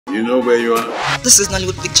You know where you are? This is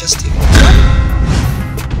Nollywood Pictures TV.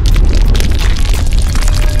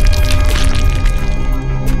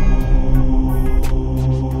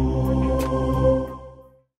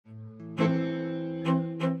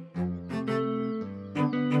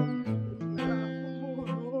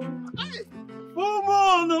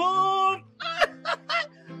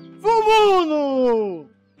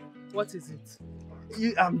 What is it?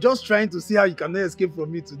 I'm just trying to see how you cannot escape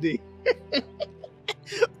from me today.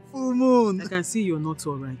 Full moon. I can see you're not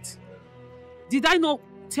alright. Did I not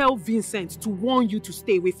tell Vincent to warn you to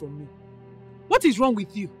stay away from me? What is wrong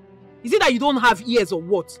with you? Is it that you don't have ears or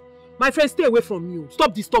what? My friend, stay away from me.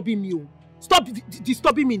 Stop disturbing me. Stop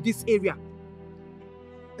disturbing me in this area.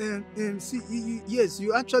 See, yes,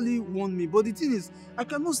 you actually warned me, but the thing is, I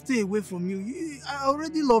cannot stay away from you. I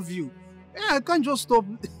already love you. I can't just stop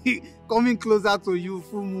coming closer to you,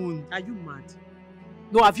 full moon. Are you mad?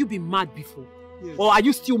 No, have you been mad before? Yes. Or are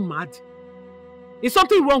you still mad? Is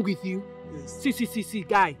something wrong with you? Yes. See,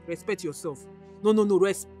 guy, respect yourself. No,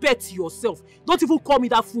 respect yourself. Don't even call me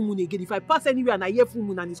that full moon again. If I pass anywhere and I hear full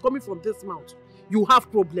moon and it's coming from this mouth, you have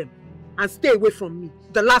problem. And stay away from me.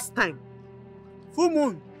 The last time. Full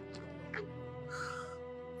moon.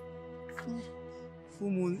 Full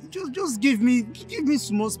moon. Just give me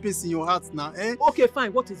small space in your heart now, eh? Okay,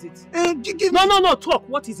 fine. What is it? No, talk.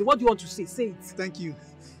 What is it? What do you want to say? Say it. Thank you.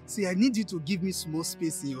 See, I need you to give me small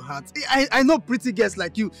space in your heart. I know pretty girls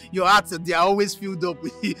like you, your hearts, they are always filled up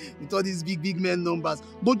with all these big men numbers.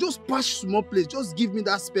 But just pass small place. Just give me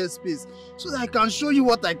that spare space so that I can show you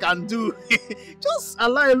what I can do. Just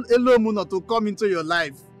allow Hello Muna to come into your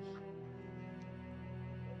life.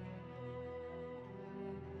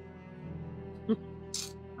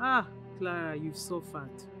 Ah, Clara, you've suffered.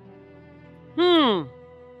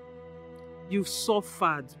 You've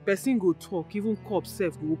suffered. Person go talk, even cop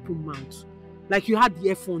self go open mouth. Like you had the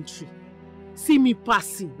effrontery. See me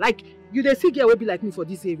passing. Like you dey see girl will be like me for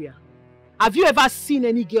this area. Have you ever seen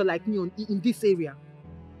any girl like me in this area?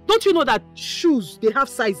 Don't you know that shoes, they have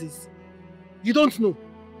sizes? You don't know.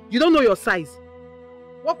 You don't know your size.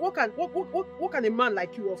 What can a man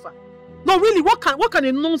like you offer? No, really, what can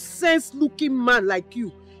a nonsense looking man like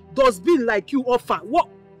you, dustbin like you offer? What?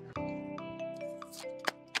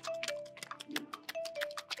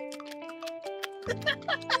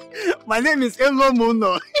 My name is Hello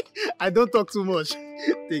Muno. I don't talk too much.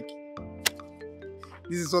 Take.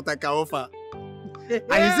 This is what I can offer. Hey.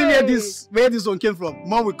 And you see where this one came from?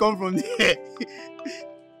 Mom will come from there.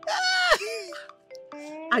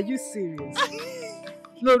 Are you serious?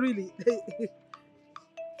 No, really.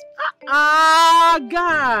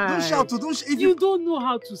 Guy. Don't shout. You don't know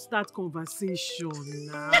how to start conversation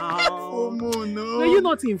now. Oh, no. Were you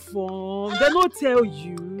not informed? They don't tell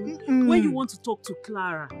you. When you want to talk to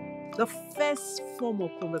Clara, the first form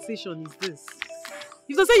of conversation is this.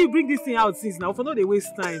 If they say you bring this thing out since now, for no they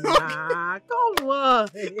waste time. Come on.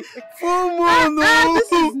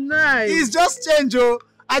 This is nice. It's just change, oh.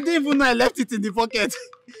 I didn't even know I left it in the pocket.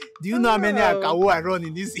 Do you know how many akawo I run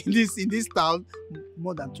in this town?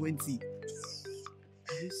 More than 20.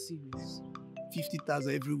 Are you serious?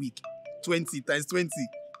 50,000 every week. 20 times 20.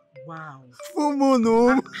 Wow. Full moon,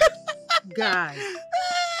 no. Guy.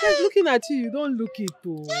 Just looking at you, you don't look it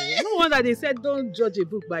too. No wonder they said don't judge a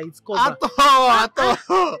book by its cover.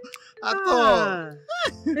 At all.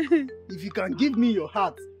 If you can give me your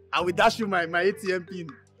heart, I will dash you my ATM pin.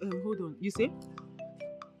 Hold on. You say?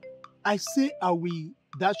 I say I will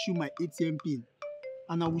dash you my ATM pin.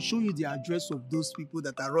 And I will show you the address of those people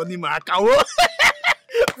that are running my account.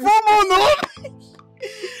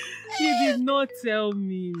 You did not tell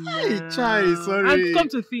me. Hey, Chai, sorry. And come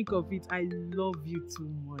to think of it, I love you too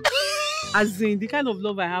much. As in, the kind of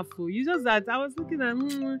love I have for you. Just that I was looking at,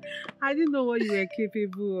 I didn't know what you were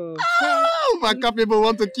capable of. Oh, my capable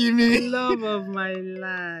want to kill me. Love of my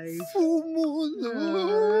life.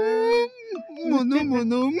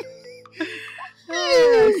 Mono.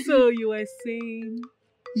 So you were saying?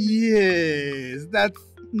 Yes, that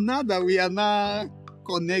now that we are now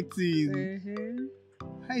connecting,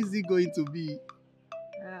 how is it going to be?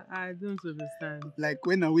 I don't understand. Like,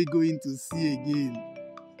 when are we going to see again?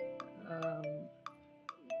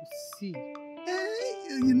 See?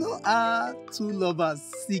 You know, our two lovers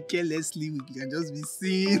see carelessly, we can just be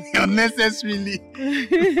seeing unnecessarily.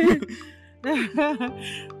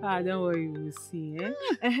 Don't worry, we'll see.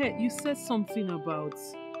 You said something about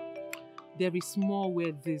there is more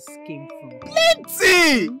where this came from.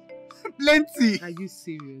 Plenty! Are you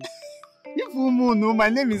serious? If you know, my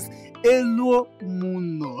name is Hello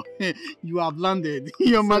Muno. You have landed in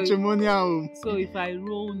your matrimonial home. So if I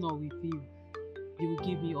roll now with you, you will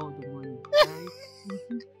give me all the money, right?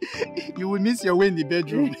 You will miss your way in the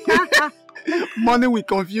bedroom. Money will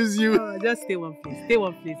confuse you. Oh, just stay one place. Stay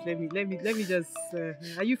one place. Let me just.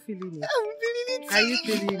 Are you feeling it? I'm feeling it. Are you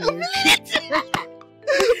feeling it?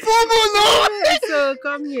 Fumu, no! So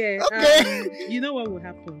come here. Okay. You know what will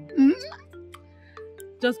happen?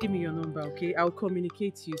 Just give me your number, okay? I'll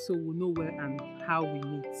communicate to you so we'll know where and how we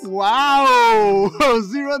meet. Wow!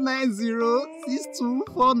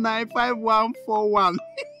 09062495141.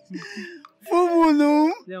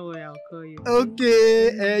 Fumu, Don't worry, I'll call you.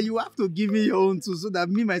 okay, you have to give me your own too so that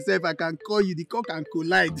me myself I can call you. The call can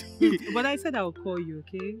collide. But I said I'll call you,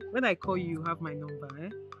 okay? When I call you, you have my number, eh?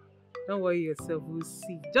 Don't worry yourself, we'll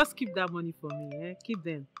see. Just keep that money for me, eh? Keep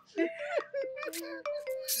them.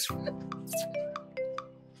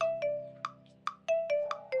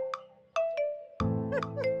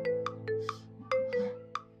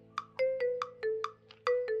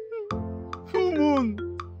 Full moon.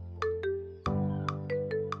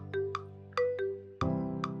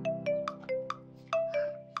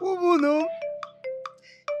 Full moon, no?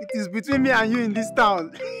 It is between me and you in this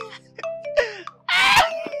town.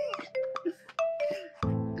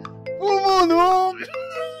 Full moon, no?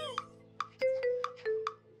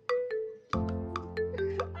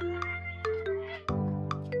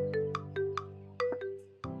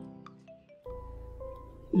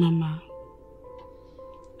 Mama,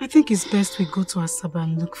 I think it's best we go to Asaba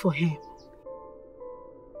and look for him.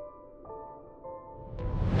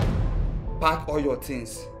 Pack all your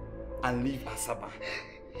things and leave Asaba.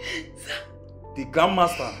 The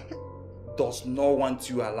Grandmaster does not want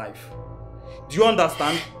you alive. Do you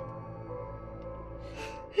understand?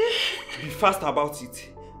 Be fast about it.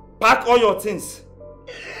 Pack all your things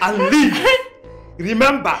and leave.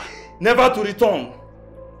 Remember, never to return.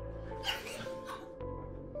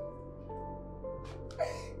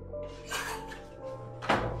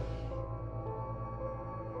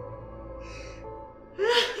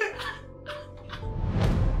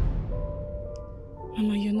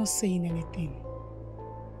 Mama, you're not saying anything.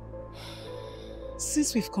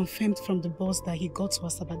 Since we've confirmed from the boss that he got to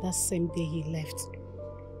Asaba that same day he left,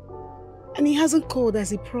 and he hasn't called as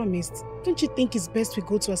he promised, don't you think it's best we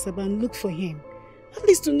go to Asaba and look for him? At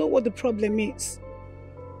least to know what the problem is.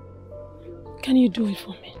 Can you do it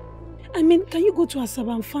for me? I mean, can you go to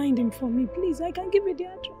Asaba and find him for me, please? I can give you the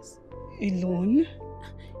address. Alone?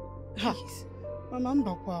 Please. Mama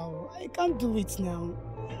Mbakwa, I can't do it now.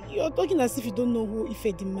 You're talking as if you don't know who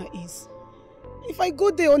Ifedi is. If I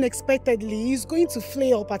go there unexpectedly, he's going to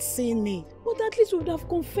flare up at seeing me. But at least we would have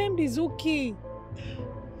confirmed it's okay.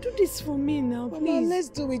 Do this for me now, please. Mama, let's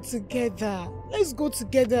do it together. Let's go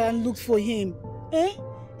together and look for him. Eh?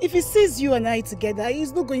 If he sees you and I together,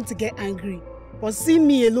 he's not going to get angry. But see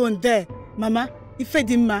me alone there, Mama,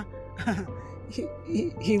 Ifedi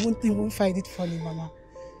he won't find it funny, Mama.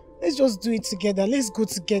 Let's just do it together. Let's go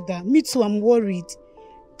together. Me too, I'm worried.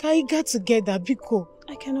 Can we get together, Biko?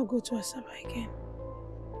 I cannot go to Asaba again.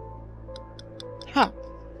 Ha!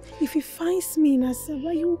 If he finds me in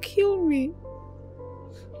Asaba, he will kill me.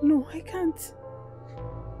 No, I can't.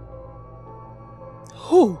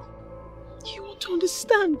 Who? You won't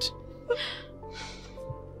understand.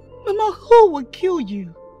 Mama, who will kill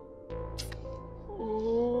you?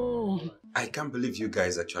 Oh. I can't believe you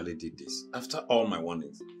guys actually did this. After all my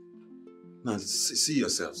warnings. Now, see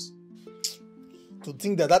yourselves. To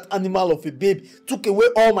think that that animal of a babe took away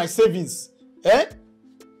all my savings. Eh?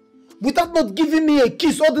 Without not giving me a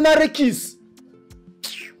kiss, ordinary kiss.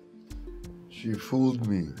 She fooled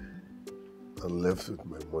me and left with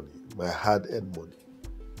my money, my hard-earned money.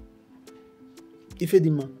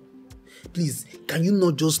 Ifedima, please, can you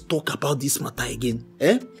not just talk about this matter again?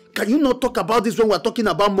 Eh? Can you not talk about this when we're talking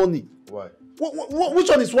about money? Why? Which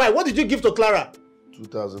one is why? What did you give to Clara?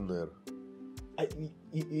 2,000 naira.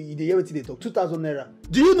 You hear what they talk? 2,000 naira.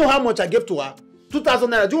 Do you know how much I gave to her? 2,000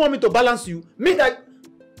 naira. Do you want me to balance you? Me that...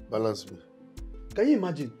 Balance me. Can you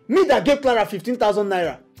imagine? Me that gave Clara 15,000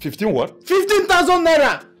 naira. 15 what? 15,000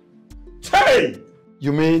 naira! Hey!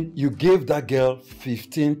 You mean you gave that girl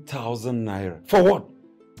 15,000 naira? For what?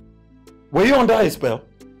 Were you under a spell?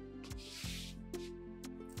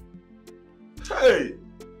 Hey!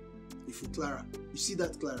 If you Clara, you see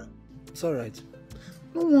that, Clara? It's alright.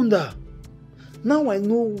 No wonder. Now I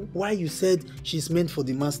know why you said she's meant for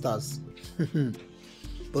the masters.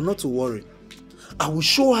 But not to worry. I will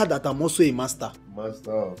show her that I'm also a master.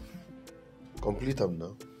 Master of... Complete them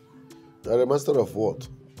now. You're a master of what?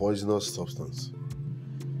 Poisonous substance.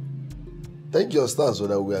 Thank your stars so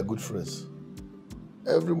that we are good friends.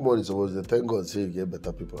 Every morning supposed to thank God say you get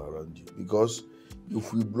better people around you. Because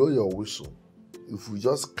if we blow your whistle, if we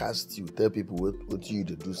just cast you, tell people what you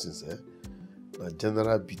to do since, A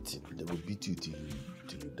general beating. They will beat you till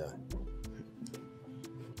you die.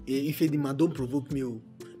 Ifedi man, don't provoke me, oh.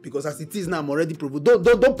 Because as it is now, I'm already provoked.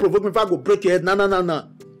 Don't provoke me if I go break your head. No.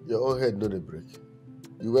 Your own head not a break.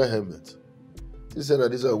 You wear helmet. This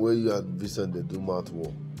is where you and Vincent they do mouth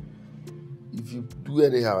war. If you do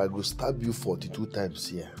anyhow, I go stab you 42 times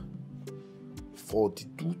here.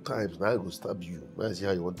 42 times. Now I go stab you. Let's see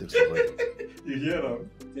how you want to survive. You hear them?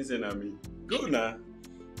 Listen at me. Go now.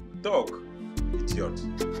 Talk. Idiot.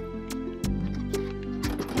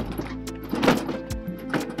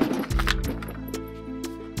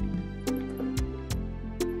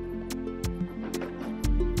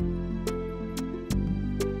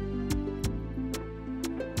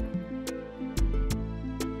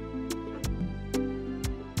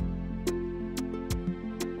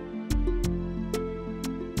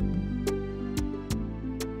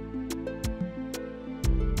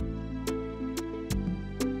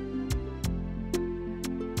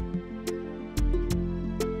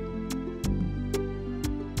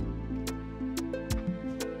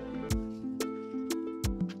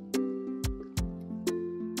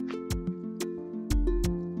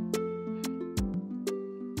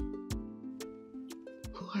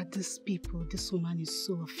 These people this woman is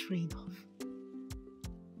so afraid of.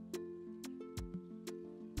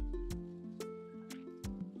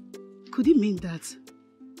 Could it mean that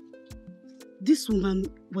this woman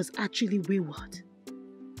was actually wayward?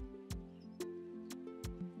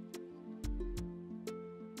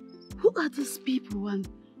 Who are these people and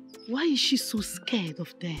why is she so scared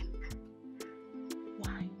of them?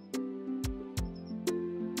 Why?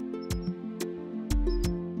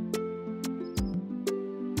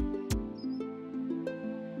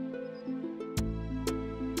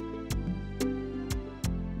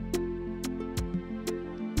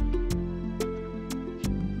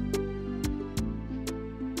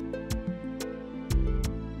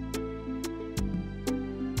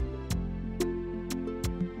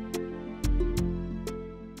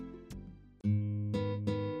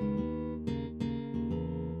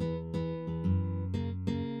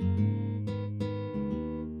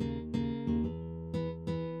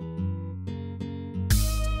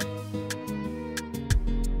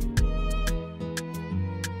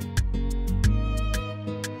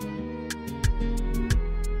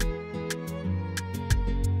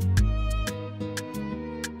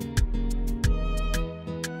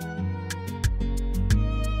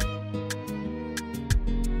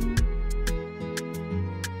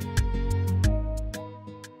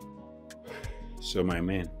 So my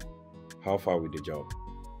man, how far with the job?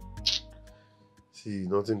 See,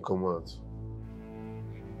 nothing come out.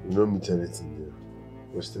 You don't meet anything there.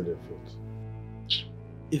 Wasted effort.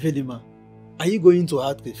 Ifedima, are you going to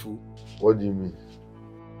act a fool? What do you mean?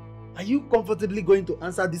 Are you comfortably going to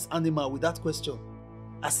answer this animal with that question?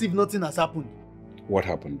 As if nothing has happened. What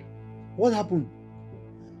happened? What happened?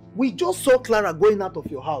 We just saw Clara going out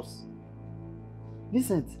of your house.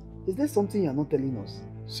 Vincent, is there something you're not telling us?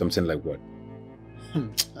 Something like what?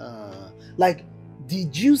 Like,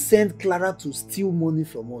 did you send Clara to steal money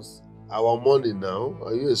from us? Our money now?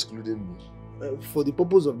 Are you excluding me? For the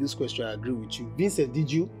purpose of this question, I agree with you. Vincent, did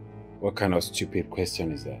you? What kind of stupid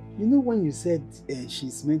question is that? You know when you said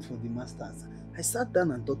she's meant for the masters, I sat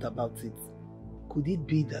down and thought about it. Could it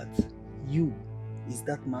be that you is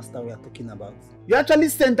that master we are talking about? You actually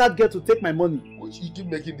sent that girl to take my money. You keep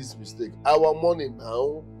making this mistake. Our money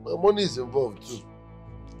now? My money is involved too.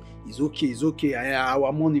 It's okay.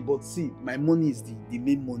 Our money, but see, my money is the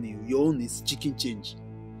main money. Your own is chicken change.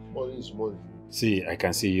 Money is money. See, I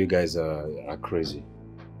can see you guys are crazy.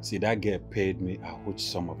 See, that girl paid me a huge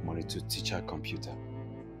sum of money to teach her computer.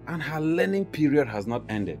 And her learning period has not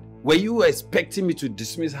ended. Were you expecting me to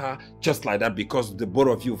dismiss her just like that because the both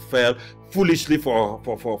of you fell foolishly for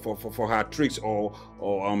her tricks or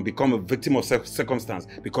become a victim of circumstance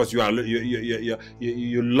because you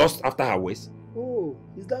lost after her waist? Oh,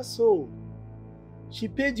 is that so? She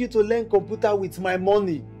paid you to learn computer with my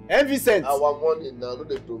money. Eh, Vincent? Our money now, no,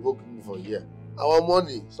 they provoke me for here. Our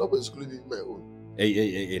money, stop excluding my own.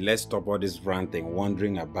 Hey, let's stop all this ranting,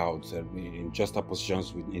 wandering about in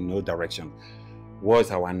juxtapositions in no direction. What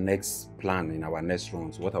is our next plan in our next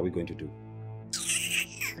rounds? What are we going to do?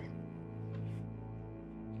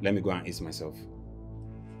 Let me go and ease myself.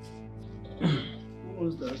 What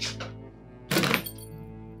was that?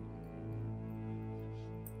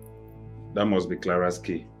 That must be Clara's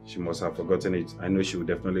key. She must have forgotten it. I know she will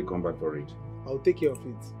definitely come back for it. I'll take care of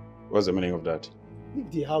it. What's the meaning of that? Leave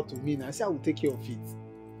the how to me. I say I will take care of it.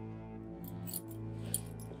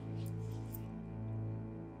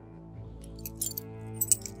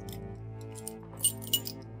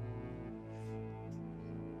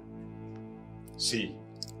 See,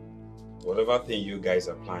 whatever thing you guys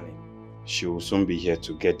are planning, she will soon be here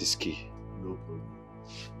to get this key. No problem.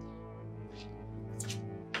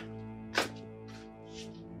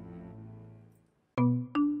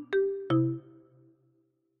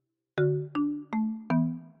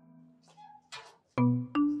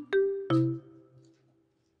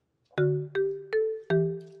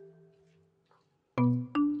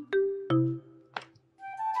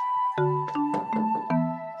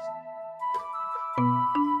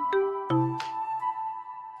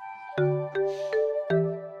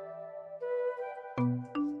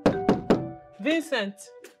 Vincent.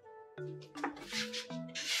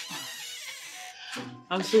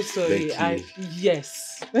 I'm so sorry. Thank you.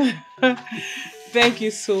 Yes. Thank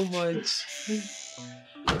you so much.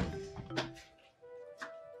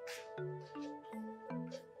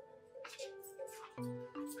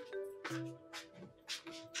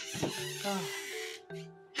 Oh.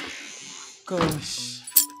 Gosh,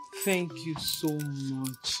 thank you so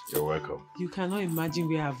much. You're welcome. You cannot imagine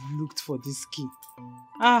where I've looked for this key.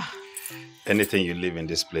 Anything you leave in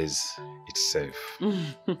this place, it's safe.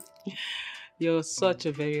 You're such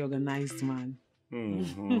a very organized man.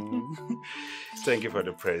 Thank you for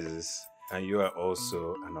the praises. And you are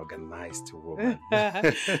also an organized woman.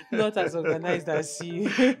 Not as organized as you.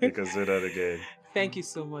 You can say that again. Thank you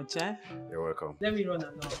so much. You're welcome. Let me run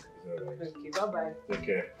along. Okay, bye-bye. Take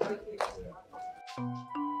care.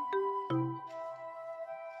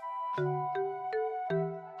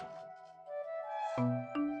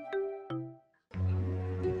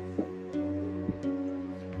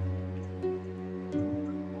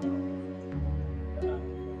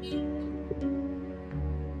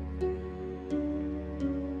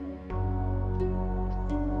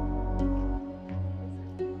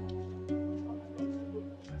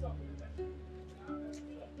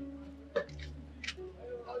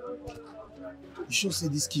 You should say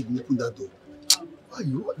this key will open that door. Why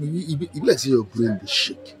you be like say your brain dey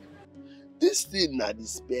shake. This thing na the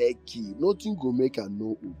spare key. Nothing go make her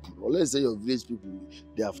no open. Unless say your village people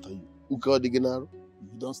dey after you. Who call the general?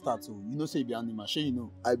 You don't start so. You know say you be animal, sure you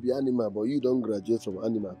know. I be animal, but you don't graduate from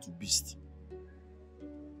animal to beast.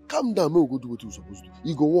 Calm down, make we go do what you supposed to.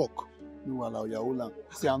 You go walk. No allow your whole land.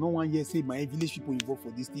 See, I no wan hear say my village people involved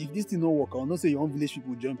for this thing. If this thing no work, I will not say your own village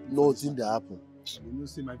people jump. Nothing dey happen. You know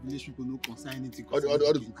say my village people no concern anything. All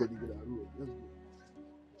the people dey get rule. Let's go.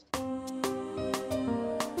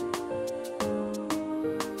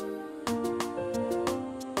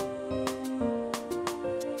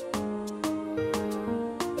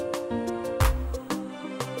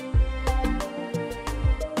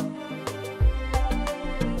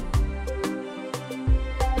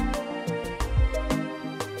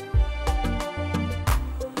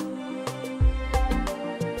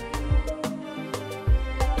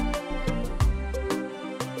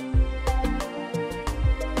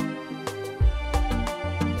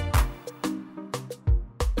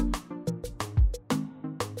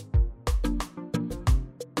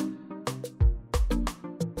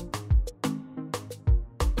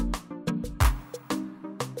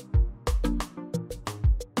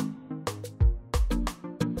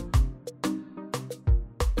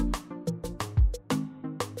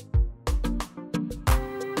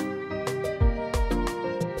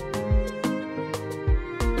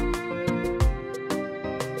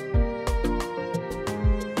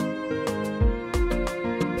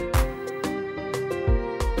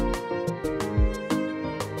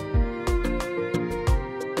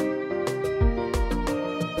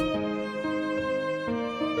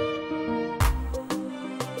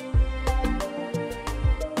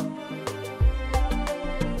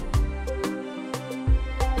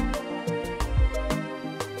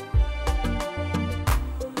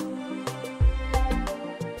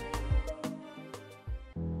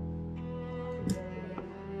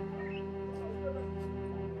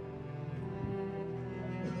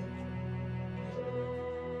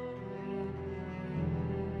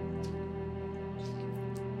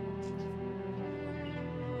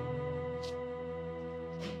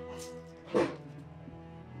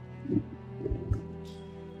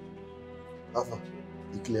 Alpha,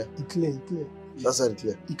 it clear? It clear. That side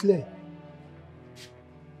clear? It clear.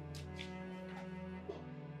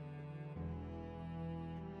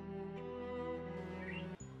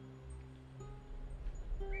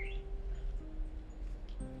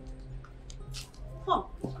 Huh.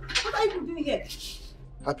 What are you doing here?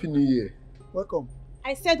 Happy New Year. Welcome.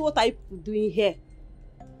 I said, what are you doing here?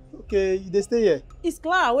 Okay, they stay here. Is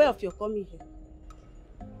Clara aware of your coming here?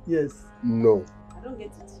 Yes. No. I don't get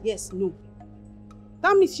it. Yes, no.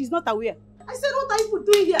 That means she's not aware. I said, what are you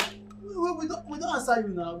doing here? We don't answer you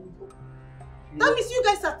now. That means you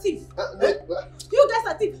guys are thieves. You guys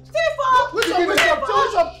are thieves. Thief! Which one? Thief!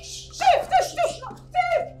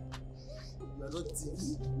 We are not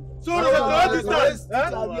thieves. So the distance. So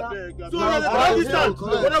the distance.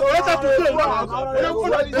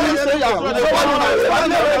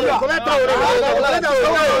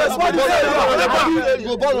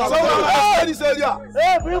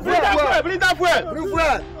 Bring that fuel.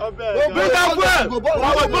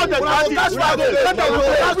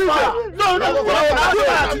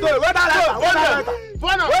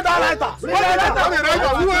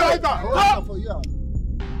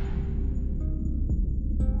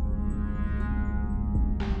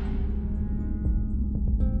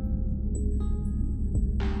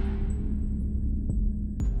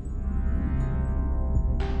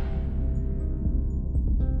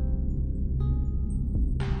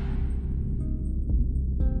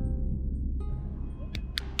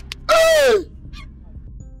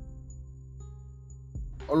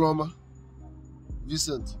 Oloma,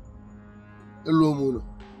 Vincent, hello Mona.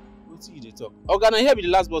 What you dey talk? Oga, na here be the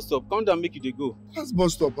last bus stop. Come down, make you dey go. Last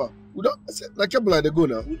bus stop, we don't like cable like they go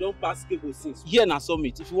now. We don't pass cable since. Here na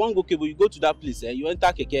summit. If you want go cable, you go to that place. You enter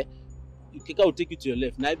keke. Keke will take you to your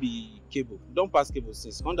left. Now be cable. We don't pass cable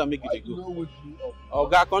since. Come down, make you dey go.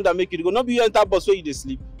 Oga, come down, make you dey go. No be you enter bus where you dey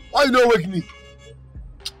sleep. Why you don't wake me?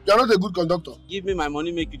 You are not a good conductor. Give me my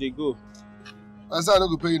money, make you dey go. I said I don't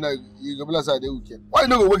go pay you now. You go be like the weekend. Why you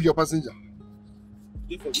not go wake your passenger?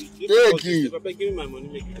 Give me my money,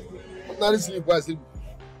 make you dey go. Now sleep, why sleep?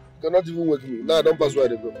 You cannot even wake me. Now I don't pass where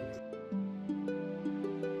they go.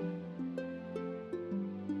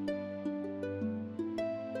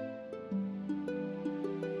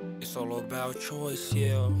 It's all about choice,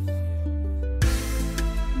 yeah.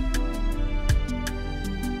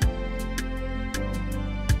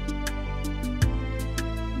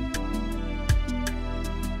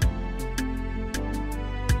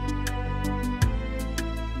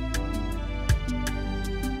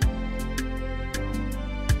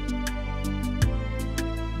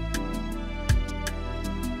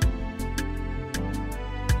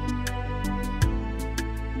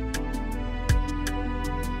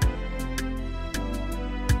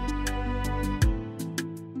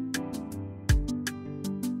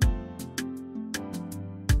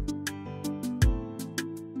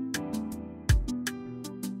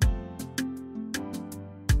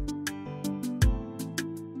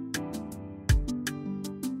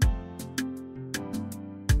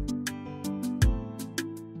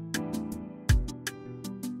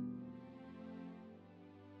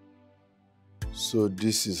 So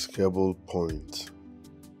this is Cable Point.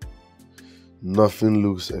 Nothing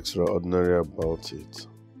looks extraordinary about it.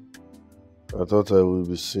 I thought I would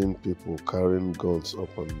be seeing people carrying guns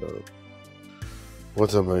up and down.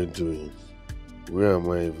 What am I doing? Where am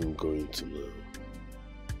I even going to now?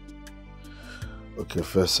 Okay,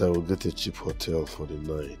 first I will get a cheap hotel for the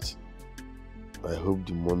night. I hope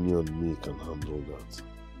the money on me can handle that.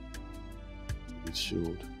 It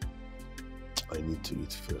should. I need to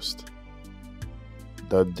eat first.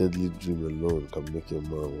 That deadly dream alone can make a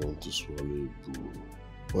man want to swallow a bull.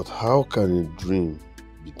 But how can a dream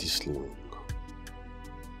be this long?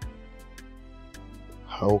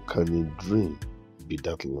 How can a dream be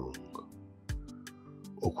that long?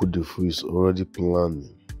 Okudefu is already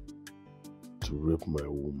planning to rape my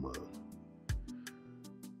woman.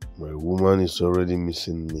 My woman is already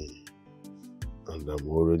missing me, and I'm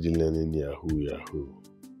already learning Yahoo Yahoo.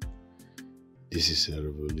 This is a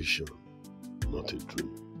revolution, not a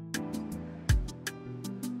dream.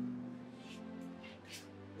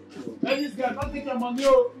 Hey, this guy, don't take your money.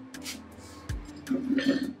 What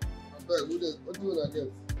do you want to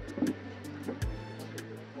get?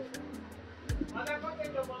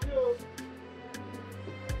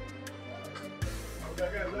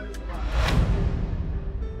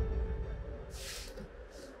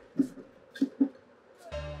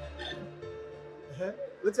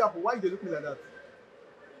 What's up? Why you look me like that?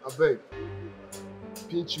 I beg.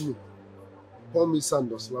 Pinch me. Pour me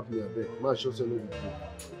sand or slap me, I beg. Man, show you no be true.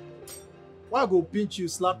 Why I go pinch you,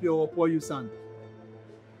 slap you, or pour you sand?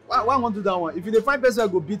 Why I want to do that one? If you dey find person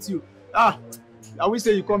I go beat you, I wish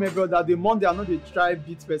say you come here, brother. The Monday I know they try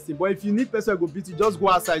beat person. But if you need person I go beat you, just go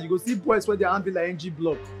outside. You go see boys where they handle like NG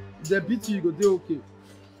block. If they beat you, you go dey okay.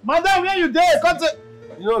 Madam, where you there? Come to...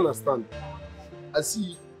 You don't understand. I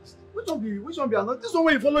see. Which one be another? This one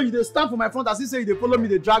where you follow you, they stand for my front. As you say, they follow me,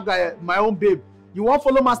 they drag my own babe. You won't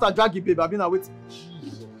follow master drag you, babe. I've been wait.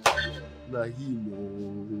 Jesus. Nah,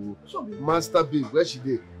 Master babe, where she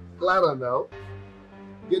dey? Clara now.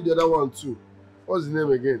 Get the other one too. What's the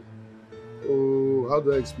name again? Oh, how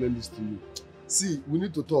do I explain this to you? See, we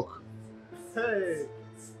need to talk. Hey.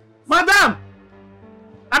 Madam!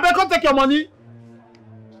 I better come take your money.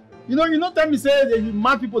 You know, tell me say the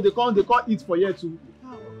mad people they can't eat for here too.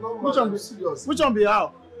 No, which one be serious? Which one be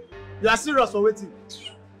how? You are serious for waiting?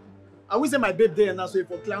 I will say my babe there now, so if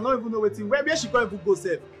for clear, I don't even know waiting. Where she can't even go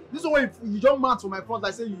safe. This one if you don't match for my front,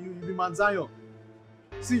 like say you be man Zion.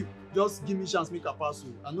 See, just give me chance, make a pass.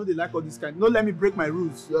 I know they like all this kind. No, let me break my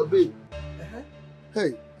rules. Your babe.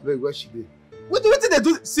 Hey, babe, where she be? What did they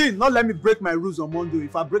do? See, not let me break my rules on Monday.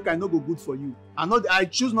 If I break, I no go good for you. I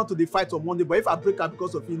choose not to fight on Monday, but if I break her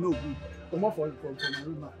because of you, no good. Come on for my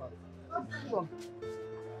room now.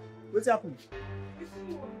 What's happening?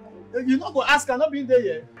 You not go ask her, not being there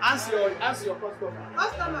yet. Ask your customer.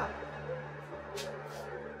 Customer.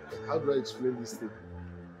 How do I explain this thing?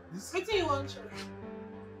 What do you want?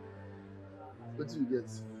 What do you get?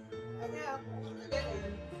 Yeah.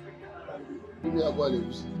 Give me a bottle.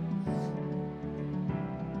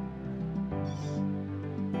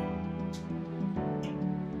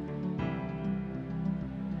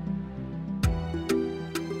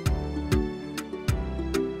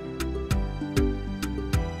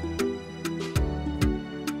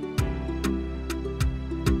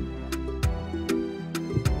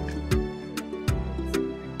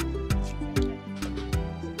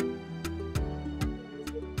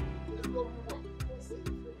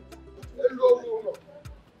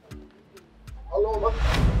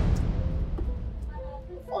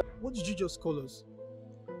 What did you just call us?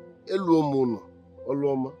 Eluomo.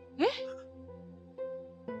 Oluoma. Eh?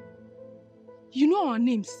 You know our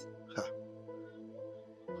names?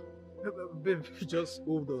 Babe, just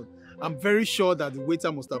hold on. I'm very sure that the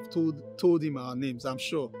waiter must have told him our names. I'm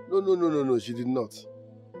sure. No, she did not.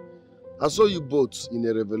 I saw you both in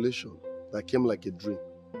a revelation that came like a dream.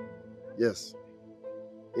 Yes.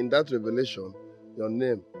 In that revelation, your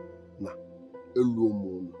name,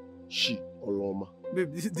 Eluomo, she, Oloma.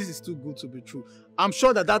 Babe, this is too good to be true. I'm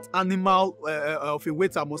sure that animal of a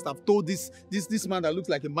waiter must have told this man that looks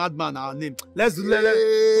like a madman our name. Let's do it.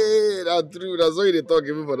 Hey, that's true. That's why they talk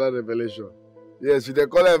even for that revelation. Yes, they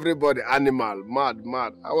call everybody animal, mad.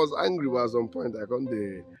 I was angry, but at some point I can't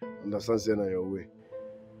understand saying your way.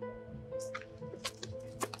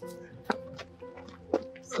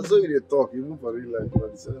 That's why they talk even for real life.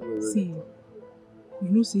 See, you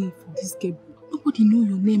know, say for this game, nobody know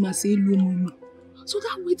your name as Eluomo. So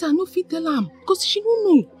that waiter no fit tell am because she don't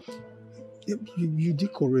know. You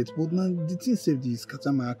did correct, but now the thing save the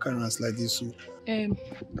scatter my occurrence like this. So.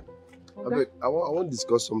 I want to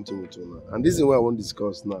discuss something with you now, and this is what I want to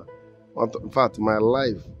discuss now. In fact, my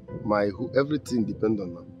life, everything depends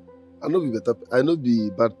on her. I know be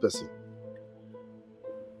a bad person.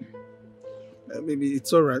 Maybe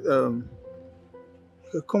it's all right.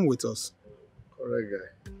 Come with us. Correct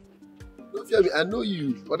guy. Don't fear me, I know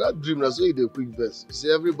you. For that dream, that's why you do a quick verse. You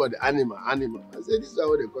say everybody, animal. I say this is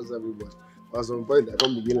how they call everybody. But at some point, I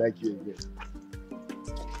can't begin like you again.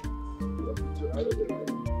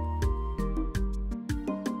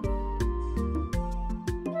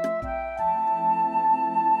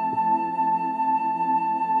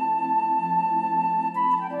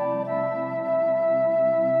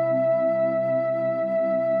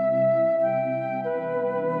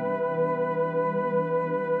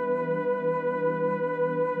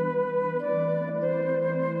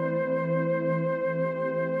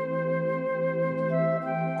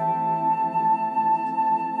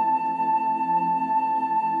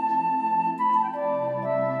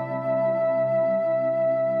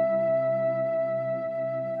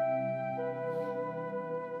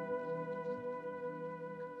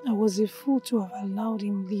 I was a fool to have allowed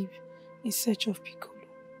him leave in search of Piccolo.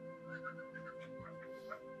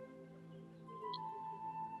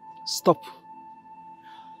 Stop.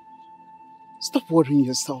 Stop worrying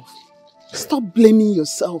yourself. Stop blaming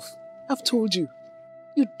yourself. I've told you,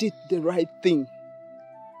 you did the right thing.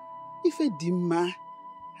 Ifedi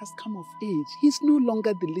has come of age. He's no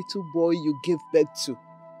longer the little boy you gave birth to.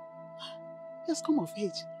 He has come of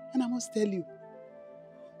age, and I must tell you,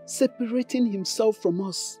 separating himself from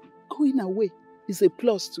us, going away, is a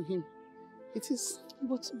plus to him. It is.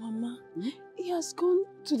 But Mama, he has gone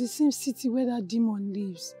to the same city where that demon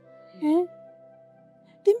lives. Eh?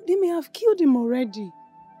 They may have killed him already.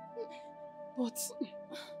 But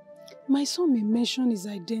my son may mention his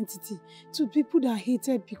identity to people that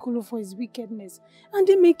hated Piccolo for his wickedness. And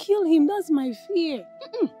they may kill him. That's my fear.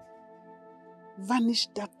 Vanish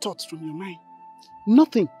that thought from your mind.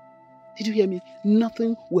 Nothing. Did you hear me?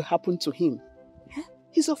 Nothing will happen to him.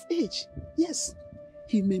 He's of age. Yes.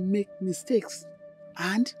 He may make mistakes.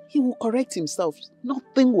 And he will correct himself.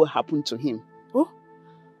 Nothing will happen to him. Oh?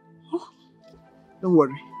 Don't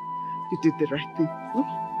worry. You did the right thing. No?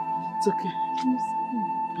 It's okay.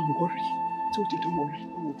 Don't worry. I told you, don't worry.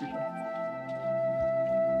 All will be right.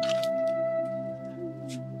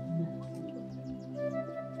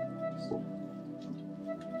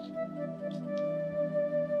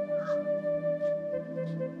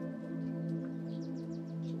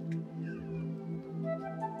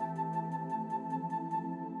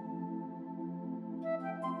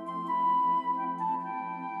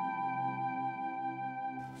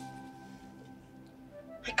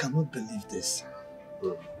 I cannot believe this.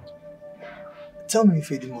 Tell me,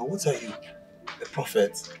 Ifedi, what are you? A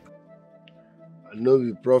prophet? I know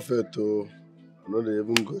you prophet, oh. I know they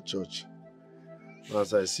even go to church.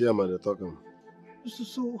 As I see him, they talking.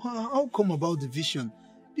 So how come about the vision?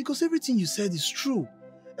 Because everything you said is true.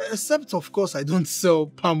 Except, of course, I don't sell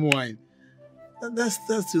palm wine. That's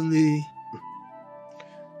only...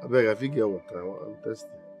 I beg, I figure what I'm testing.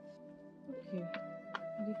 Okay.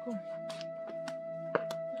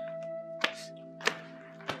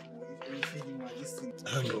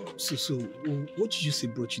 I'll go. So, what did you say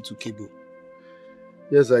brought you to Kebo?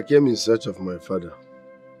 Yes, I came in search of my father.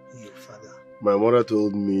 Your father? My mother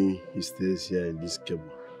told me he stays here in this Kebo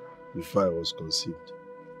before I was conceived.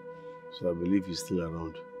 So I believe he's still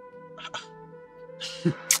around.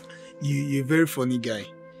 You're a very funny guy.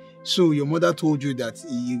 So your mother told you that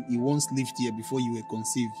he once lived here before you were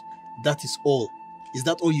conceived. That is all. Is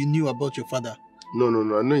that all you knew about your father? No,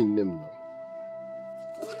 I know his name now.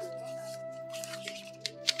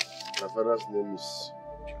 My father's name is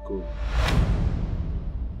Pico.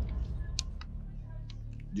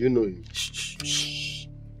 Do you know him? Shh.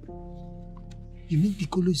 You mean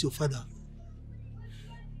Piccolo is your father?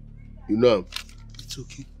 You know him? It's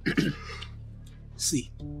okay.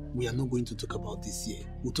 See, we are not going to talk about this here.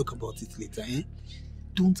 We'll talk about it later, eh?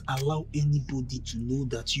 Don't allow anybody to know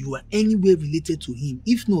that you are anywhere related to him.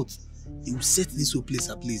 If not, he will set this whole place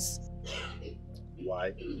ablaze.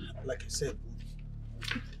 Why? Like I said.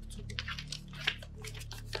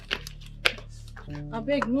 I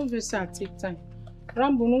beg, no verse, I take time.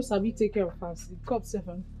 Rambo no sabi take care of us. The cop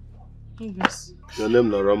 7. No verse. Your name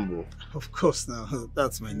na Rambo? Of course now.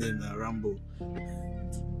 That's my name now, Rambo.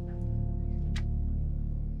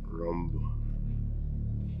 Rambo.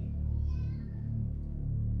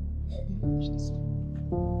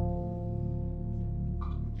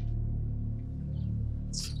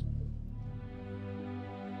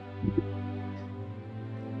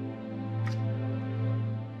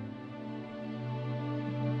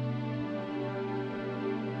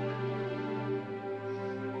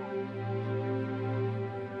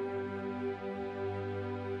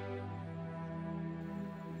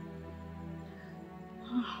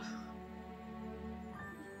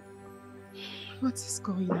 What is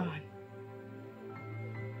going on?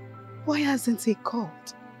 Why hasn't he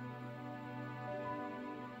called?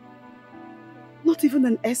 Not even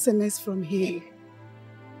an SMS from him.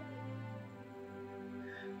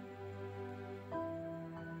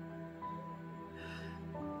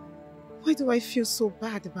 Why do I feel so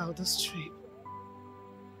bad about this trip?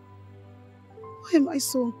 Why am I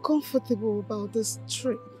so uncomfortable about this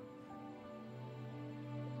trip?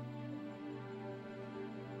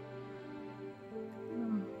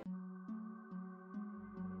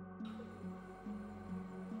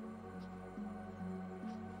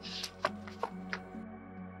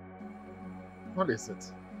 What is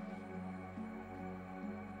it?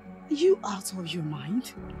 Are you out of your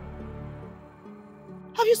mind?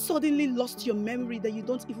 Have you suddenly lost your memory that you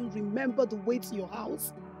don't even remember the way to your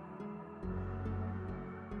house?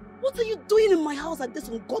 What are you doing in my house at this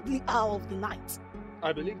ungodly hour of the night?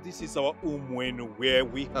 I believe this is our Umwenu, where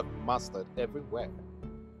we have mastered everywhere.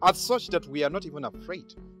 As such that we are not even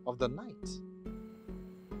afraid of the night.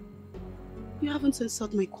 You haven't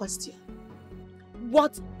answered my question.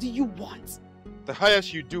 What do you want? The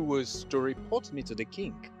highest you do was to report me to the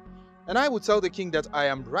king. And I would tell the king that I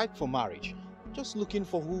am ripe for marriage. Just looking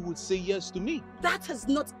for who would say yes to me. That has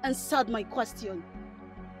not answered my question.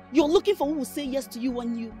 You're looking for who will say yes to you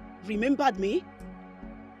when you remembered me?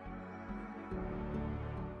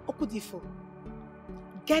 Okudifo,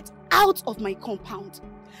 get out of my compound.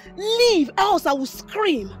 Leave, else I will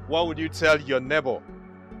scream. What would you tell your neighbor?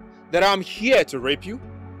 That I'm here to rape you?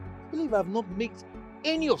 I believe I've not made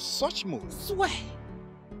any of such moves. Swear.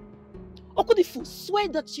 Okudifo, swear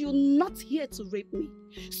that you're not here to rape me.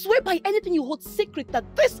 Swear by anything you hold secret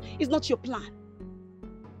that this is not your plan.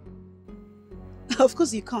 Of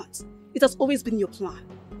course you can't. It has always been your plan.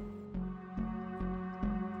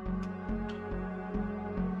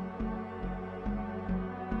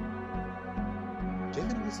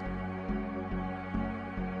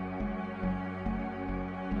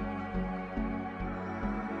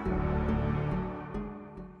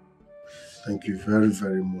 Thank you very,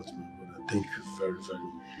 very much, my brother. Thank you very, very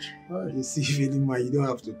much. Oh, you see, Ifedi, you don't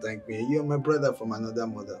have to thank me. You're my brother from another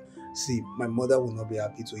mother. See, my mother will not be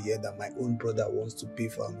happy to hear that my own brother wants to pay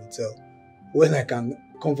for a hotel when I can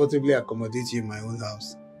comfortably accommodate you in my own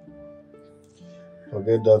house.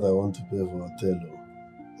 Forget that I want to pay for hotel.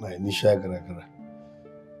 My initial gara.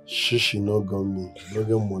 She no got me. No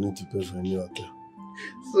get money to pay for any hotel.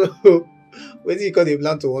 So, when you call the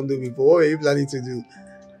plan to undo before, what were you planning to do?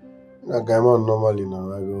 Like I'm on normally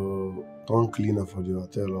now. I go turn cleaner for the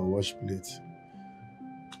hotel or wash plates.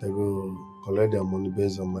 I go collect their money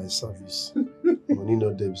based on my service. Money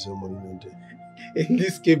no debt, so money no debt. In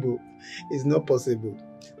this cable, it's not possible.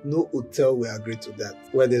 No hotel will agree to that.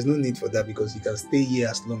 Well, there's no need for that because you can stay here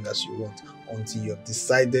as long as you want until you have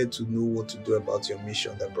decided to know what to do about your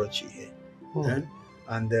mission that brought you here.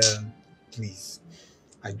 And please,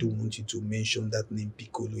 I don't want you to mention that name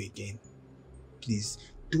Piccolo again. Please,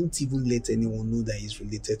 don't even let anyone know that he's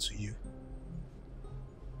related to you.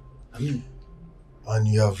 I mean, and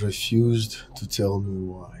you have refused to tell me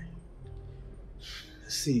why.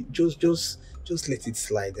 See, just let it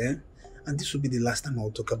slide, eh? And this will be the last time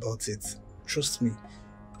I'll talk about it. Trust me,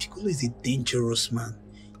 Piccolo is a dangerous man.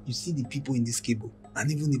 You see the people in this cable,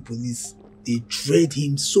 and even the police, they dread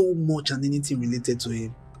him so much and anything related to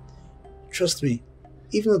him. Trust me,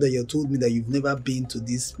 even though that you told me that you've never been to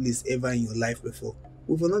this place ever in your life before,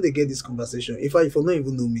 we will not get this conversation. In fact, you will not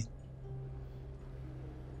even know me.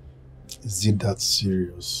 Is it that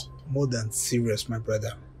serious? More than serious, my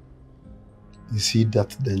brother. Is he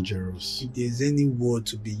that dangerous? If there's any word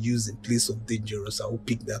to be used in place of dangerous, I will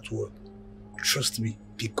pick that word. Trust me,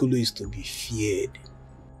 Piccolo is to be feared.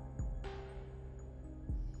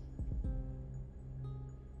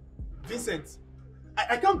 Vincent,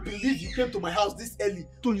 I can't believe you came to my house this early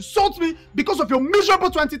to insult me because of your miserable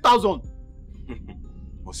 20,000.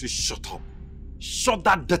 Must you shut up? Shut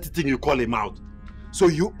that dirty thing you call him out. So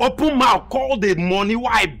you open mouth, call the money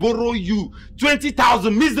why I borrow you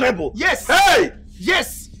 20,000 miserable. Yes. Hey!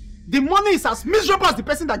 Yes. The money is as miserable as the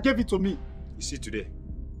person that gave it to me. You see today,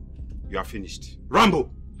 you are finished. Rambo,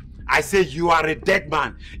 I say you are a dead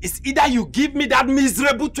man. It's either you give me that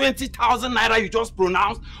miserable 20,000 naira you just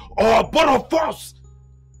pronounced, or both of us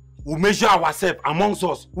will measure ourselves amongst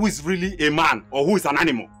us who is really a man or who is an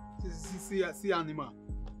animal. See animal.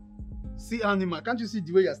 See animal. Can't you see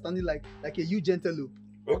the way you're standing like a huge antelope?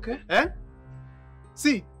 Okay. Eh?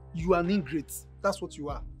 See, you are an ingrate. That's what you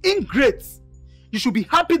are. Ingrate. You should be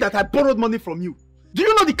happy that I borrowed money from you. Do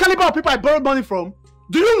you know the caliber of people I borrowed money from?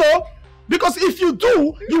 Do you know? Because if you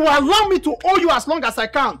do, you will allow me to owe you as long as I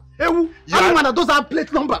can. Ewu, anyone that doesn't have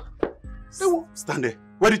plate number. Ewu. Stand there.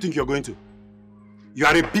 Where do you think you're going to? You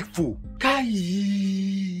are a big fool. Kai!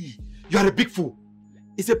 You are a big fool.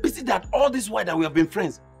 It's a pity that all this while that we have been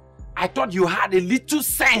friends, I thought you had a little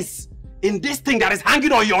sense in this thing that is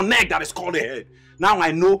hanging on your neck that is called a head. Now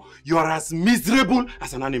I know you are as miserable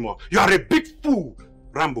as an animal. You are a big fool,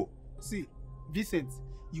 Rambo. See, Vincent,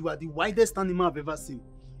 you are the widest animal I've ever seen.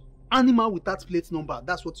 Animal without plate number,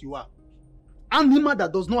 that's what you are. Animal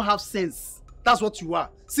that does not have sense, that's what you are.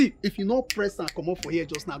 See, if you not press and come up for here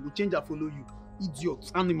just now, I will change and follow you.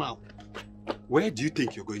 Idiot, animal. Where do you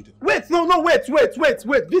think you're going to? Wait,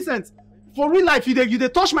 wait, Vincent. For real life, you dey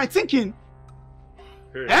touch my thinking.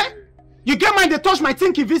 Hey. Eh? You get mind they touch my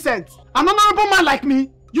thinking, Vincent. An honorable man like me,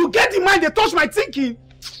 you get the mind they touch my thinking.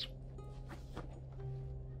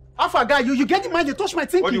 Alpha guy, you get the mind they touch my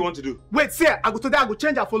thinking. What do you want to do? Wait, see, I go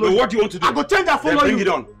change and follow you. What do you want to do? I go change and follow you. Bring it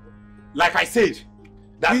on. Like I said,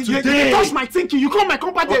 that today... You touch my thinking, you call my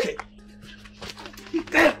company. Okay.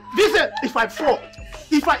 Vincent, if I fall,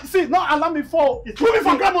 see, not allow me fall. Put me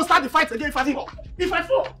from ground and start the fight again if I fall.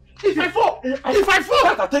 If I fall,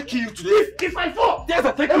 yes, I take you today. If I fall, yes,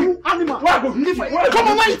 I take you. Animal. Where I go hit you? Come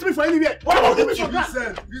on, why hit me for anywhere? Where I go hit you?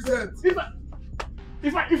 Vincent.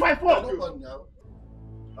 If I fall. Come on now.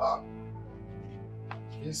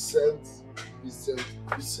 Vincent.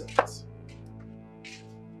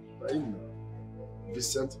 I know.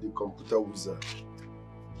 Vincent the computer wizard.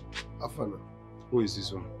 Afana. Who is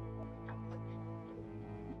this one?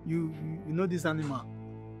 You know this animal?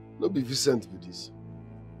 No be Vincent with this.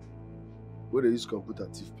 Where they use computer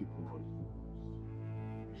thief people money.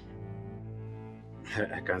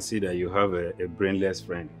 I can see that you have a brainless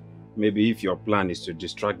friend. Maybe if your plan is to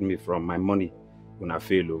distract me from my money, una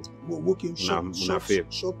fail. Shut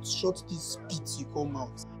this spit you come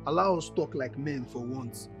out. Allow us talk like men for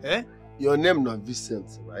once. Eh? Your name not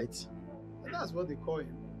Vincent, right? That's what they call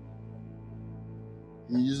him.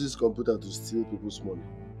 He uses computer to steal people's money.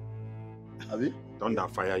 Have you? Don't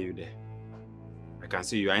that fire you there. I can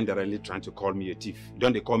see you are indirectly trying to call me a thief.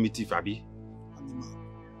 Don't they call me thief, Abi? Animal.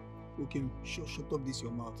 Okay, shut up this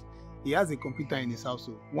your mouth. He has a computer in his house,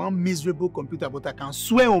 so one miserable computer, but I can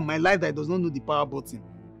swear on my life that he does not know the power button.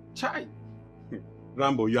 Chai!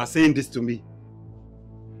 Rambo, you are saying this to me?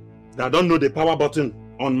 That I don't know the power button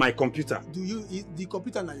on my computer? Do you, the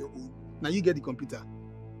computer now your own? Now you get the computer.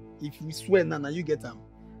 If we swear now you get them.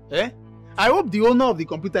 Eh? I hope the owner of the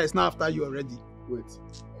computer is now after you already. Wait.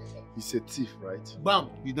 He's a thief, right? Bam!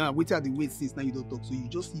 You don't wait at the wait since now you don't talk, so you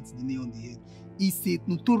just hit the nail on the head. He's a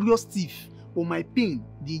notorious thief. For my pain,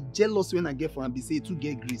 the jealousy when I get for him, they say to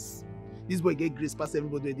get grace. This boy get grace past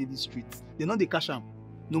everybody in the streets. They know they cash him.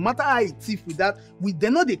 No matter how he thief with that, they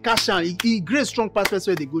know they cash him. He grace strong past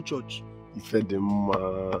person where they go church. Ifedi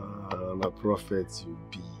man, a prophet you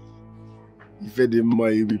be. Ifedi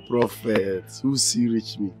man, you be prophet. Who see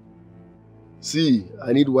reach me? See,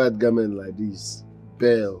 I need white garment like this.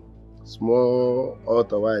 Bell. Small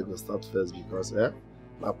altar where I go start first because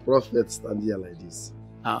my prophet stand here like this.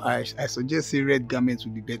 I suggest say red garment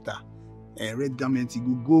will be better. Red garment, it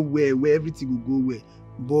will go where everything will go where.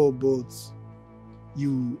 But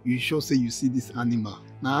you sure say you see this animal.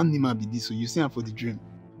 Now animal be this, so you see him for the dream.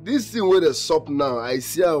 This thing where the sup now, I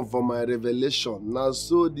see him for my revelation. Now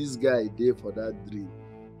so this guy there for that dream.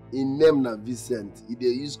 In name na Vincent, he dey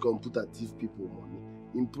use computer thief people money.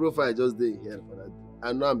 In profile just dey here for that.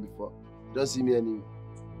 I know him before. Don't see me anywhere.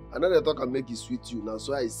 I know they talk and make it sweet you now,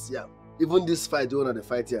 so I see him. Even this fight, you wanna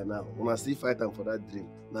fight here now. When I still fight him for that dream,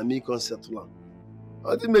 now me can settle him.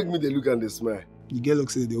 How do you make me they look and they smile? The girl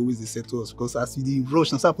looks like they always they settle us because as you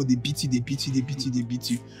rush, and start for they beat you.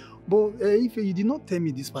 But if you did not tell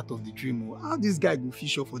me this part of the dream, how this guy go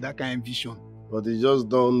fish up for that kind of vision? But he just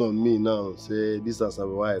dawned on me now. Say this is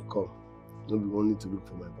why I come. Not be only to look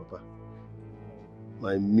for my papa.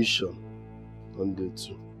 My mission on day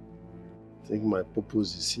 2. I think my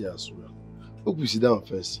purpose is here as well. Hope we sit down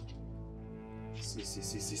first.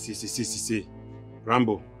 See.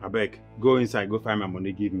 Rambo, I beg, go inside, go find my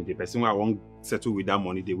money, give me. The person who I won't settle with that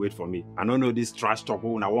money, they wait for me. I don't know this trash talk,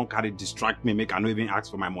 when I won't carry distract me, make I not even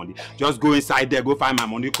ask for my money. Just go inside there, go find my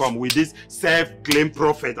money, come with this self-claimed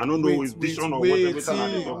prophet. I don't know his vision or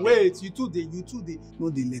whatever. Wait, you two they. No,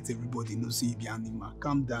 they let everybody know say you be animal.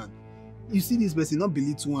 Calm down. You see this person, not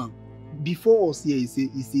believe to one. Before us here, he's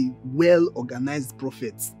a well-organized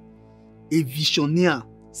prophet. A visionary.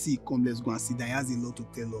 See, come, let's go and sit down. He has a lot to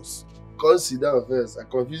tell us. Come sit down first. I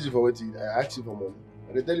confuse you for what I asked you for money.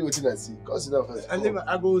 And they tell you what I see. Come sit down first.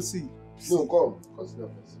 I go see. No, come sit down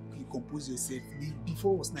first. You compose yourself.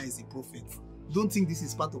 Before us now is a prophet. Don't think this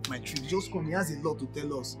is part of my trip. Just come. He has a lot to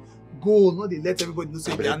tell us. Go, not they let everybody know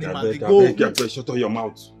say the animal. They go. Shut up your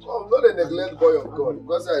mouth. Come, not they neglect boy of God.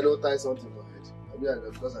 Because I don't tie something for head.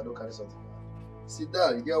 Because I don't carry something for head. Sit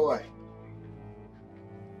down. You get why?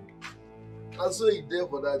 And so he there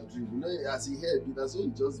for that dream. You know, as he heard it, that's so he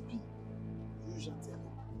just be. You shall tell him.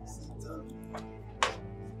 Sit down.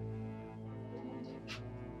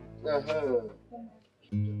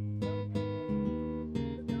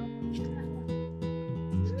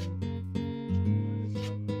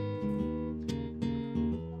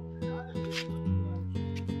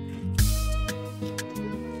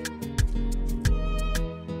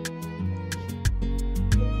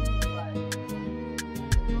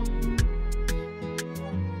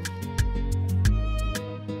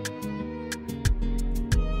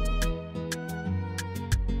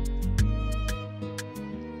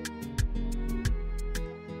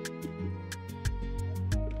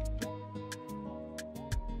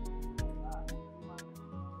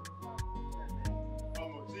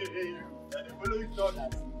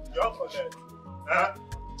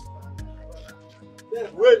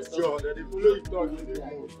 Wait, John, they follow you talk in the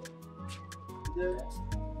mood.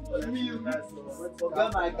 Okay,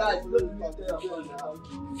 my guys, you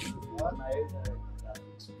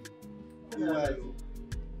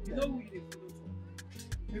know who you follow.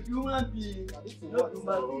 If you want to be,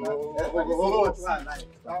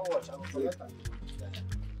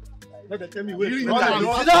 tell me wait.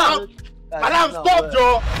 Madam, stop,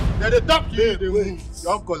 Joe. They talk to you. They wait.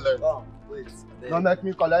 Don't collect. Don't make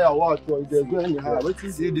me collect your watch. So they go anyhow. What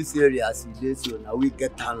you see this area as it is, so now we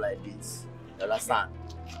get down like this. You understand?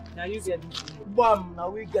 Now you get Bam, now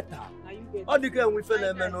we get down. All the girls we feel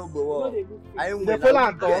them no go. I ain't the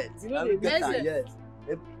we get down. Yes.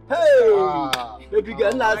 Hey, baby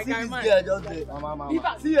girl, now see this girl just there.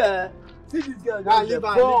 See her. See this girl. Calm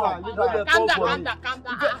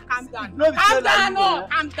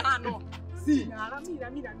down. See.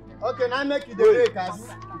 Okay, now make it the way, Kazi.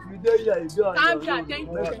 If you do here, you do on calm down, thank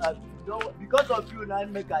you. Because of you, now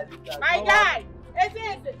make I do that. My guy, it's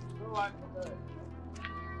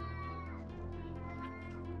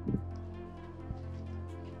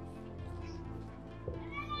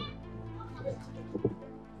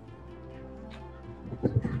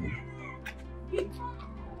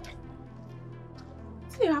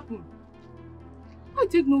What happened? I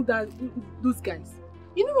didn't know that those guys.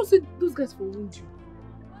 You know, say those guys for wound you.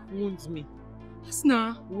 Wound me. Yes,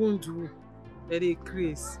 nah. Wound who? They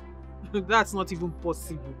craze. That's not even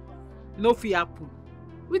possible. No fear happen.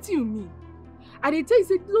 What do you mean? And they tell you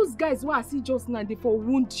say those guys who I see just now, they for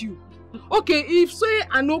wound you. Okay, if say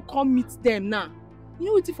I no come meet them now, you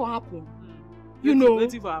know what for happen? You know.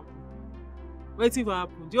 Waiting for happen. Waiting for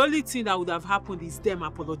happen. The only thing that would have happened is them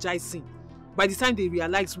apologizing. By the time they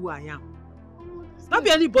realize who I am. Not be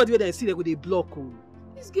anybody where they see they go they block. Oh.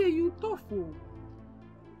 This girl, you tough. Oh.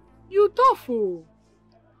 You tough. Oh.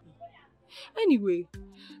 Anyway,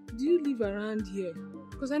 do you live around here?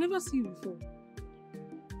 Because I never see you before.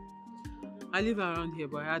 I live around here,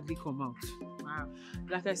 but I hardly come out. Wow.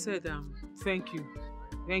 Like I said, thank you.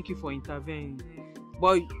 Thank you for intervening.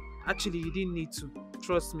 But actually, you didn't need to.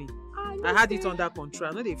 Trust me. I had it under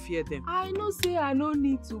control. I know they fear them. I know say I no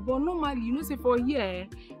need to, but normally, you know say for here,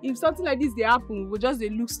 if something like this they happen, we just they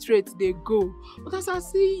look straight, they go. But as I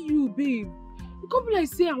see you, babe, it can't be like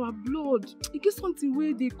say our blood. It gets something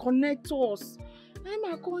where they connect us.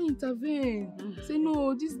 I can't intervene. Say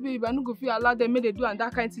no, this babe, I no go feel allow them make they do and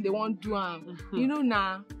that kind of thing they won't do. You know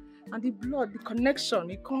now. And the blood, the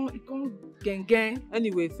connection, it can't gang.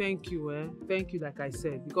 Anyway, thank you, Thank you, like I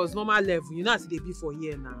said. Because normal level, you know as they be for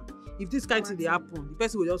here now. If this kind of thing they happen, the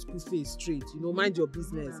person will just put face straight, you know, mind your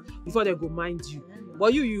business before they go mind you.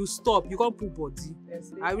 But you stop, you can't put body.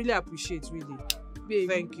 I really appreciate, really. Babe,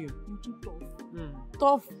 thank you. You too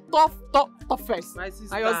tough. Toughest. My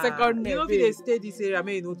sister. And your second name. You know if they stay this area,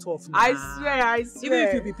 may you know tough now. I swear. Even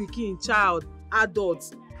if you be picking, child,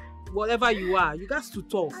 adult, whatever you are, you got to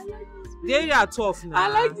tough. The area tough now. I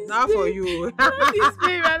like this now for you.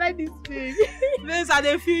 I like this babe. Please, I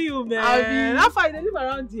dey feel you, man. How far you live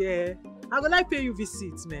around here? I go like pay you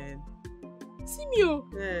visit, man. See me, oh.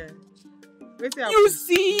 Yeah. You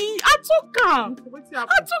see, I talk am. I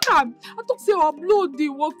talk say our blood they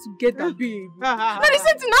work together, babe. Now the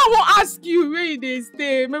same thing I won't ask you where they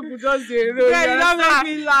stay. Maybe we just say roll. Yeah, you don't make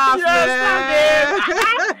me laugh,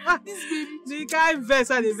 man. This baby. The guy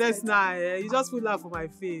invest and invest now. You just put laugh on my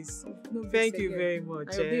face. No, thank you very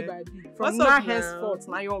much. Babe, from now henceforth,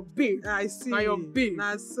 now your babe. I see. Now your babe.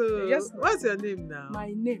 Now so. Yes. What's your name now?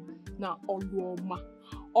 My name now Onwuka.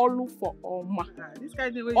 Olu for Oma. This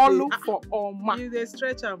kind of Olu for Oma. You dey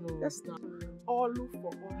stretch am. Yes, now. Olu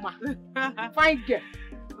for Oma. Fine girl.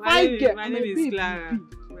 My name is Clara.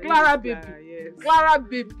 Clara baby. Yes. Clara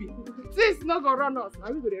baby. This not gonna run us.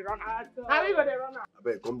 Are we gonna run out? Are we gonna run out? I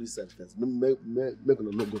better come this side first. Make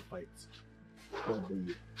una not go fight.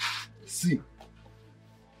 See,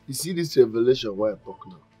 you see this revelation why I talk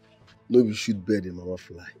now. No be shoot bird and mama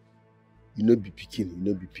fly. You no be picking. You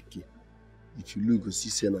no be picking. If you look, you see,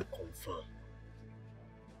 say na confirm.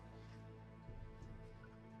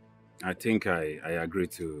 I think I agree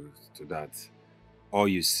to that. All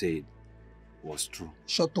you said was true.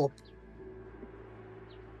 Shut up.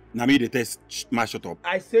 Now me the test shut up.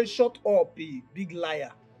 I say shut up, big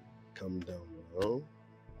liar. Calm down now.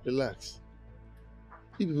 Relax.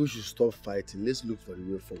 If people should stop fighting, let's look for the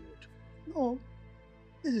way forward. No.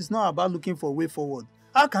 This is not about looking for a way forward.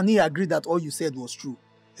 How can he agree that all you said was true?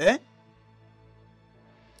 Eh?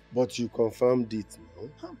 But you confirmed it,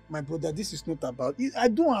 no? My brother, this is not about... I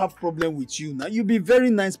don't have problem with you now. You be very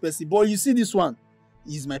nice person. But you see this one?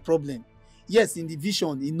 Is my problem. Yes, in the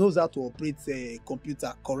vision, he knows how to operate a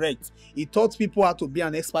computer. Correct. He taught people how to be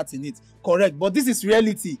an expert in it. Correct. But this is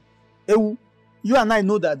reality. Ewu, you and I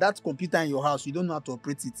know that computer in your house, you don't know how to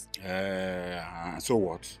operate it. So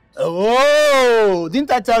what? Oh,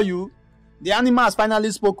 didn't I tell you? The animal has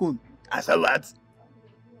finally spoken. I said what?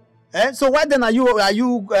 So why then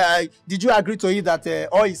did you agree to it that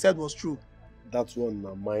all he said was true? That one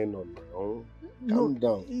na minor now. Calm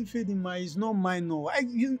down. Ifedi is not minor.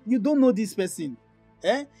 You don't know this person.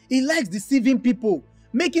 He likes deceiving people,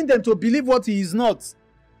 making them to believe what he is not.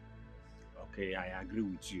 Okay, I agree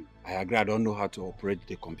with you. I agree I don't know how to operate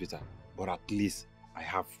the computer, but at least I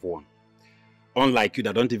have one. Unlike you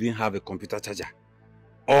that don't even have a computer charger.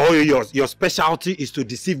 All your specialty is to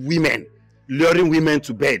deceive women. Luring women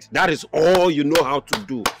to bed. That is all you know how to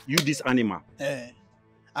do. You this animal.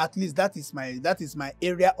 At least that is my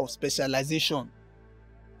area of specialization.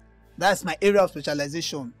 That's my area of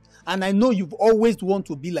specialization. And I know you've always wanted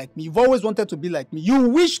to be like me. You've always wanted to be like me. You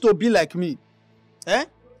wish to be like me.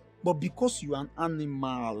 But because you are an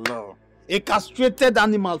animal, a castrated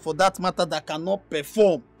animal for that matter that cannot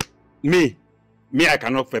perform. Me, I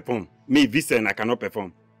cannot perform. Me, Vincent, I cannot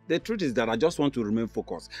perform. The truth is that I just want to remain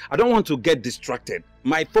focused. I don't want to get distracted.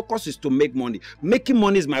 My focus is to make money. Making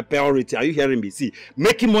money is my priority. Are you hearing me? See,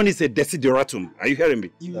 making money is a desideratum. Are you hearing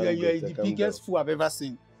me? You are the biggest fool I've ever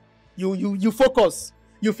seen. You focus.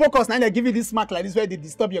 You focus, now they give you this smack like this where they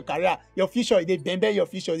disturb your career. Your future, they bend your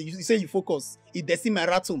future. You say you focus. It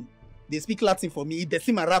decimeratum. They speak Latin for me. It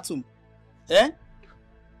decimeratum. Eh?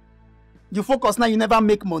 You focus now, you never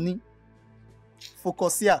make money.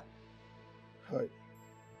 Focus here. Hi.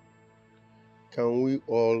 Can we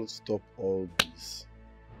all stop all this?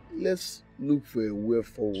 Let's look for a way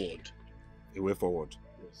forward. A way forward?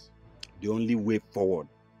 Yes. The only way forward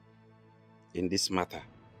in this matter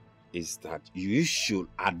is that you should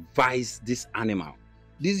advise this animal,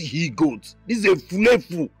 this he-goat, this is a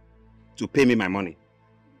fool, to pay me my money.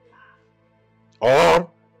 Or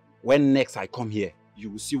when next I come here,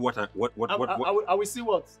 you will see what I will see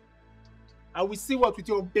what? I will see what with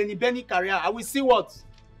your Benny career. I will see what?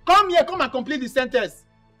 Come here, come and complete the sentence.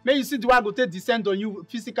 May you see the way I go take descend on you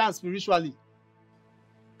physically and spiritually.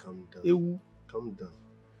 Calm down. Calm down.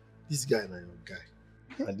 This guy na your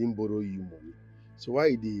guy. I didn't borrow you money. So why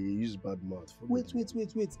did he use bad mouth? Wait.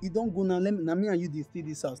 He don't go now. Now me and you dey stay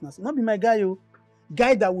this house now. So not be my guy, yo.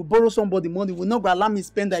 Guy that will borrow somebody money will not go allow me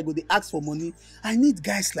spend. I go dey ask for money. I need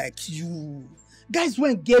guys like you. Guys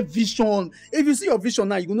won't get vision. If you see your vision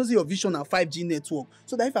now, you gonna see your vision on 5G network.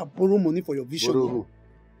 So that if I borrow money for your vision. Borrow who?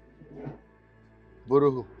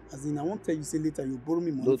 Borrow who? As in, I won't tell you say later you borrow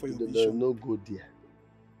me money for your vision. No go there.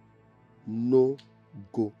 No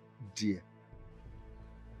go there.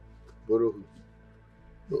 Borrow who?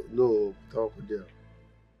 No, talk there.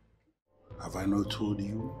 Have I not told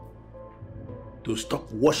you to stop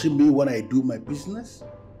watching me when I do my business?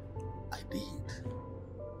 I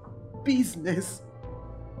did. Business?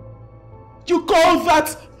 You call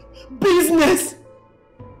that business?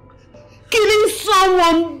 Killing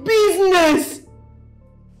someone business?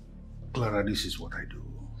 Clara, this is what I do.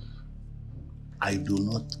 I do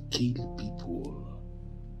not kill people.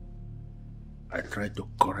 I try to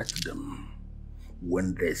correct them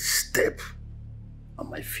when they step on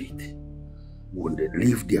my feet, when they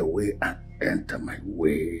leave their way and enter my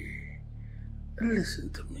way.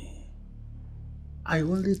 Listen to me. I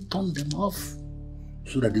only turn them off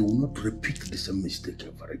so that they will not repeat the same mistake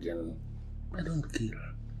ever again. I don't kill.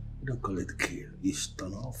 I don't call it kill. It's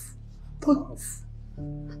turn off. Turn off.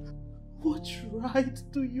 What right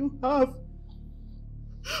do you have?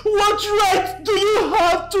 What right do you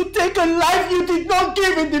have to take a life you did not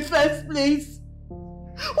give in the first place?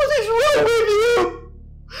 What is wrong with you?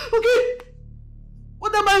 Okay,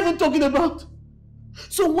 what am I even talking about?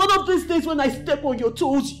 So one of these days when I step on your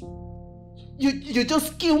toes, you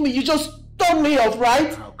just kill me, you just turn me off,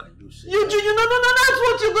 right? How can you say no, that's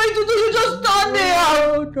what you're going to do, you just turn me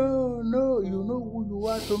off. No, you know who you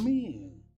are to me.